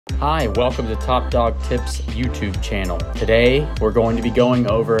Hi, welcome to Top Dog Tips YouTube channel. Today, we're going to be going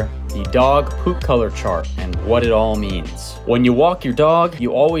over the dog poop color chart and what it all means. When you walk your dog,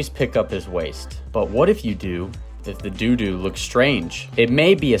 you always pick up his waist. But what if you do? If the doo-doo looks strange, it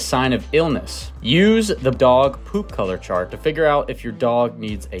may be a sign of illness. Use the dog poop color chart to figure out if your dog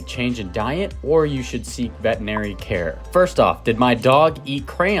needs a change in diet or you should seek veterinary care. First off, did my dog eat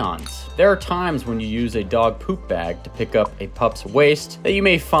crayons? There are times when you use a dog poop bag to pick up a pup's waste that you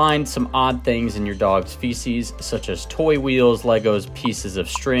may find some odd things in your dog's feces, such as toy wheels, Legos, pieces of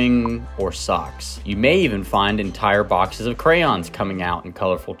string, or socks. You may even find entire boxes of crayons coming out in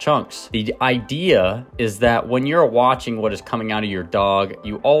colorful chunks. The idea is that when you're watching what is coming out of your dog,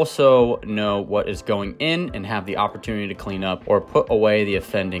 you also know what is going in and have the opportunity to clean up or put away the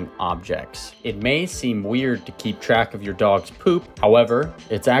offending objects. It may seem weird to keep track of your dog's poop. However,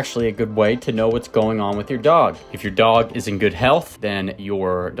 it's actually a good way to know what's going on with your dog. If your dog is in good health, then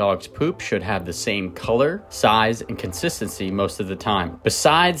your dog's poop should have the same color, size, and consistency most of the time.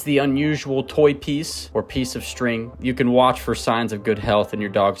 Besides the unusual toy piece or piece of string, you can watch for signs of good health in your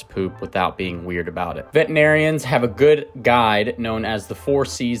dog's poop without being weird about it. Veterinarians have a good guide known as the 4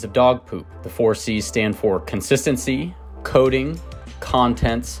 C's of dog poop. The 4 C's stand for consistency, coating,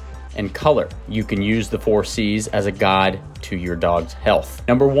 contents, and color. You can use the 4 C's as a guide to your dog's health.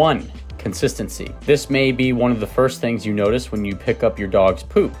 Number 1, consistency. This may be one of the first things you notice when you pick up your dog's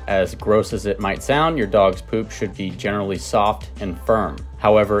poop. As gross as it might sound, your dog's poop should be generally soft and firm.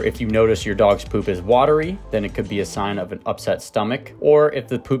 However, if you notice your dog's poop is watery, then it could be a sign of an upset stomach. Or if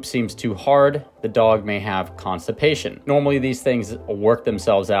the poop seems too hard, the dog may have constipation. Normally these things work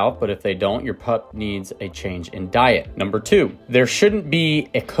themselves out, but if they don't, your pup needs a change in diet. Number 2, there shouldn't be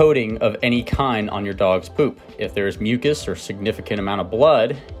a coating of any kind on your dog's poop. If there's mucus or significant amount of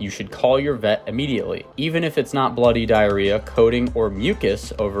blood, you should call your vet immediately. Even if it's not bloody diarrhea, coating or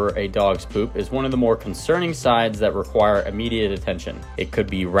mucus over a dog's poop is one of the more concerning signs that require immediate attention. It could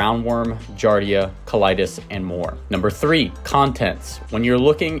be roundworm, giardia, colitis, and more. Number 3, contents. When you're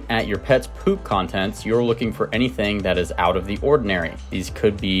looking at your pet's poop contents, you're looking for anything that is out of the ordinary. These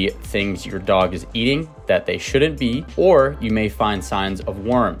could be things your dog is eating that they shouldn't be, or you may find signs of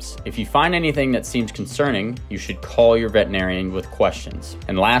worms. If you find anything that seems concerning, you should call your veterinarian with questions.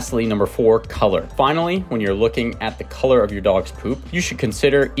 And lastly, number 4, color. Finally, when you're looking at the color of your dog's poop, you should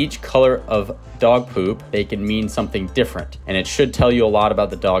consider each color of dog poop. They can mean something different, and it should tell you a lot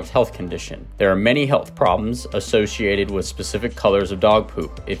about the dog's health condition. There are many health problems associated with specific colors of dog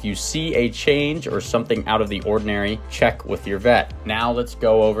poop. If you see a change or something out of the ordinary, check with your vet. Now let's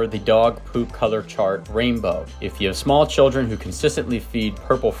go over the dog poop color chart rainbow. If you have small children who consistently feed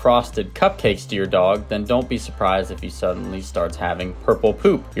purple frosted cupcakes to your dog, then don't be surprised if he suddenly starts having purple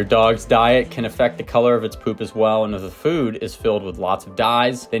poop. Your dog's diet can affect the color of its poop as well, and if the food is filled with lots of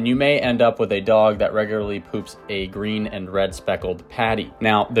dyes, then you may end up with a dog that regularly poops a green and red speckled patty.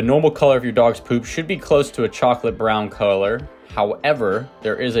 Now, the normal color of your dog's poop should be close to a chocolate brown color. However,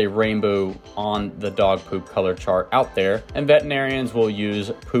 there is a rainbow on the dog poop color chart out there, and veterinarians will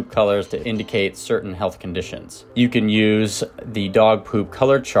use poop colors to indicate certain health conditions. You can use the dog poop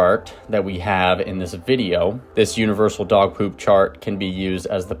color chart that we have in this video. This universal dog poop chart can be used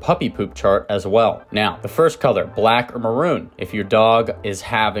as the puppy poop chart as well. Now, the first color, black or maroon. If your dog is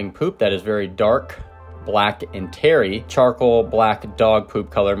having poop that is very dark, black and terry, charcoal black dog poop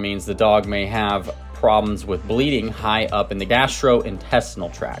color means the dog may have problems with bleeding high up in the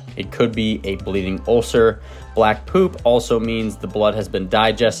gastrointestinal tract. It could be a bleeding ulcer. Black poop also means the blood has been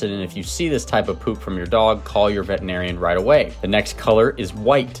digested, and if you see this type of poop from your dog, call your veterinarian right away. The next color is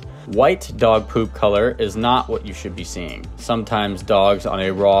white. White dog poop color is not what you should be seeing. Sometimes dogs on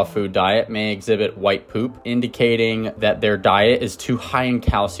a raw food diet may exhibit white poop, indicating that their diet is too high in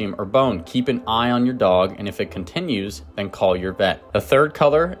calcium or bone. Keep an eye on your dog, and if it continues, then call your vet. The third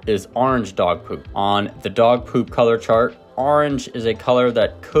color is orange dog poop. On the dog poop color chart, orange is a color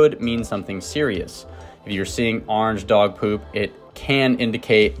that could mean something serious. If you're seeing orange dog poop, it can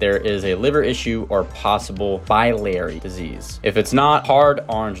indicate there is a liver issue or possible biliary disease. If it's not hard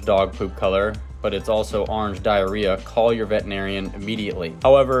orange dog poop color, but it's also orange diarrhea, call your veterinarian immediately.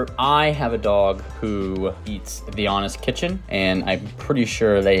 However, I have a dog who eats The Honest Kitchen, and I'm pretty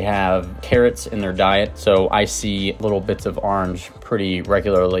sure they have carrots in their diet, so I see little bits of orange pretty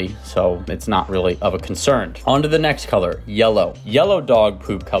regularly, so it's not really of a concern. On to the next color, yellow. Yellow dog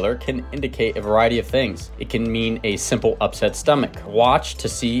poop color can indicate a variety of things. It can mean a simple upset stomach. Watch to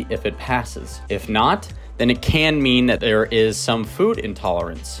see if it passes. If not, then it can mean that there is some food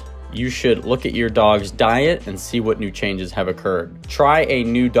intolerance. you should look at your dog's diet and see what new changes have occurred. Try a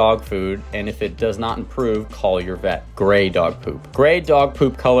new dog food, and if it does not improve, call your vet. Gray dog poop. Gray dog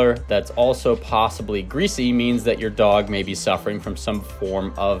poop color that's also possibly greasy means that your dog may be suffering from some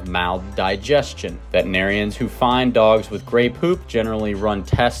form of maldigestion. Veterinarians who find dogs with gray poop generally run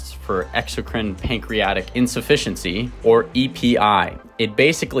tests for exocrine pancreatic insufficiency, or EPI. It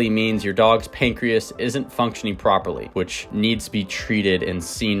basically means your dog's pancreas isn't functioning properly, which needs to be treated and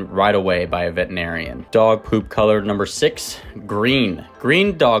seen right away by a veterinarian. Dog poop color number 6, green.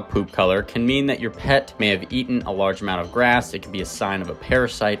 Green dog poop color can mean that your pet may have eaten a large amount of grass. It can be a sign of a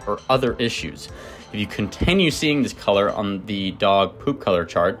parasite or other issues. If you continue seeing this color on the dog poop color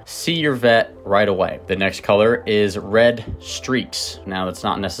chart, see your vet right away. The next color is red streaks. Now, that's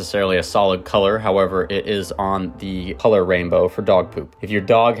not necessarily a solid color. However, it is on the color rainbow for dog poop. If your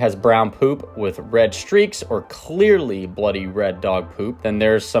dog has brown poop with red streaks or clearly bloody red dog poop, then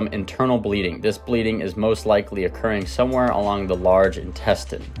there's some internal bleeding. This bleeding is most likely occurring somewhere along the large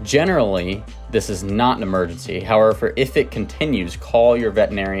intestine. Generally, this is not an emergency. However, if it continues, call your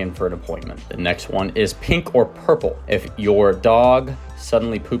veterinarian for an appointment. The next one is pink or purple. If your dog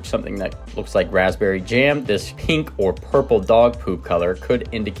suddenly poops something that looks like raspberry jam, this pink or purple dog poop color could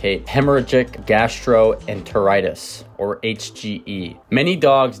indicate hemorrhagic gastroenteritis, or HGE. Many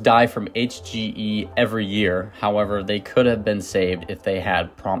dogs die from HGE every year. However, they could have been saved if they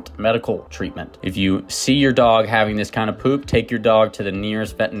had prompt medical treatment. If you see your dog having this kind of poop, take your dog to the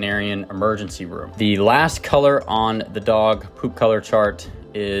nearest veterinarian emergency room. The last color on the dog poop color chart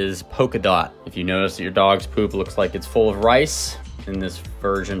is polka dot. If you notice that your dog's poop looks like it's full of rice, in this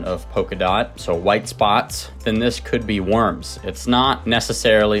version of polka dot, so white spots, then this could be worms. It's not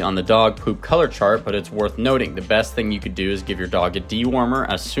necessarily on the dog poop color chart, but it's worth noting. The best thing you could do is give your dog a dewormer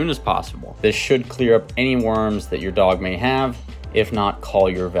as soon as possible. This should clear up any worms that your dog may have. If not, call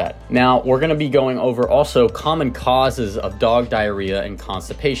your vet. Now, we're gonna be going over also common causes of dog diarrhea and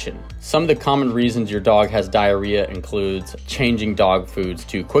constipation. Some of the common reasons your dog has diarrhea includes changing dog foods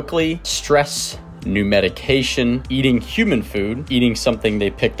too quickly, stress, new medication, eating human food, eating something they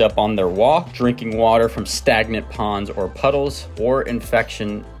picked up on their walk, drinking water from stagnant ponds or puddles, or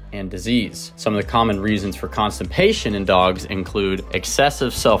infection and disease. Some of the common reasons for constipation in dogs include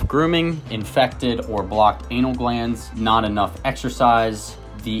excessive self-grooming, infected or blocked anal glands, not enough exercise,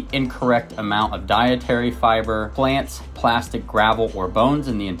 the incorrect amount of dietary fiber, plants, plastic, gravel, or bones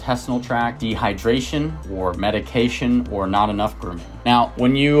in the intestinal tract, dehydration or medication, or not enough grooming. Now,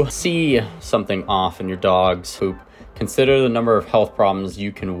 when you see something off in your dog's poop, consider the number of health problems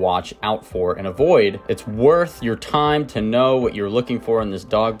you can watch out for and avoid. It's worth your time to know what you're looking for in this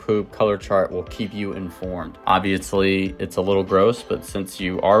dog poop color chart will keep you informed. Obviously, it's a little gross, but since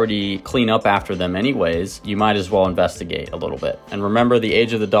you already clean up after them anyways, you might as well investigate a little bit. And remember, the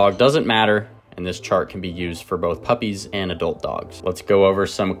age of the dog doesn't matter, and this chart can be used for both puppies and adult dogs. Let's go over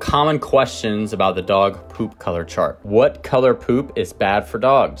some common questions about the dog poop color chart. What color poop is bad for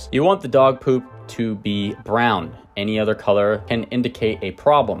dogs? You want the dog poop to be brown. Any other color can indicate a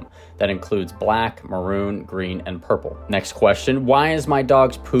problem. That includes black, maroon, green, and purple. Next question, why is my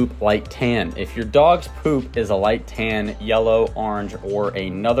dog's poop light tan? If your dog's poop is a light tan, yellow, orange, or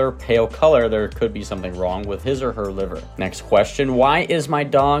another pale color, there could be something wrong with his or her liver. Next question, why is my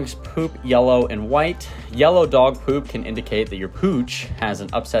dog's poop yellow and white? Yellow dog poop can indicate that your pooch has an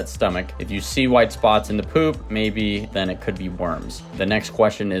upset stomach. If you see white spots in the poop, maybe then it could be worms. The next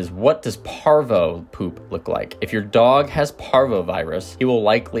question is, what does parvo poop look like? If your dog has parvovirus, he will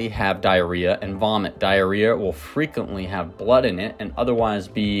likely have diarrhea and vomit. Diarrhea will frequently have blood in it and otherwise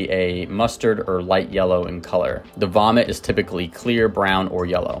be a mustard or light yellow in color. The vomit is typically clear, brown, or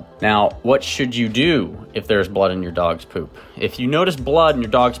yellow. Now, what should you do if there's blood in your dog's poop? If you notice blood in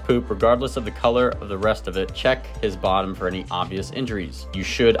your dog's poop, regardless of the color of the rest of it, check his bottom for any obvious injuries. You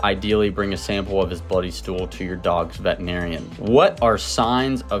should ideally bring a sample of his bloody stool to your dog's veterinarian. What are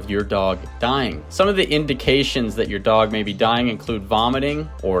signs of your dog dying? Some of the indications that your dog may be dying include vomiting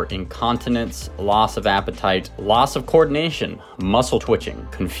or incontinence, loss of appetite, loss of coordination, muscle twitching,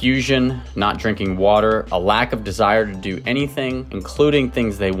 confusion, not drinking water, a lack of desire to do anything, including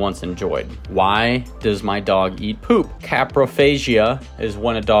things they once enjoyed. Why does my dog eat poop? Caprophagia is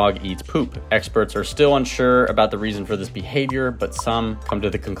when a dog eats poop. Experts are still unsure about the reason for this behavior, but some come to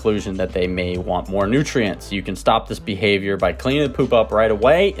the conclusion that they may want more nutrients. You can stop this behavior by cleaning the poop up right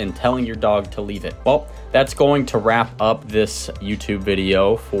away and telling your dog to leave it. Well, that's going to wrap up this YouTube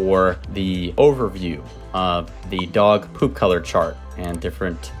video for the overview of the dog poop color chart and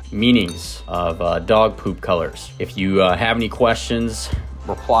different meanings of dog poop colors. If you have any questions,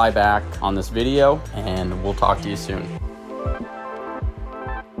 reply back on this video and we'll talk to you soon.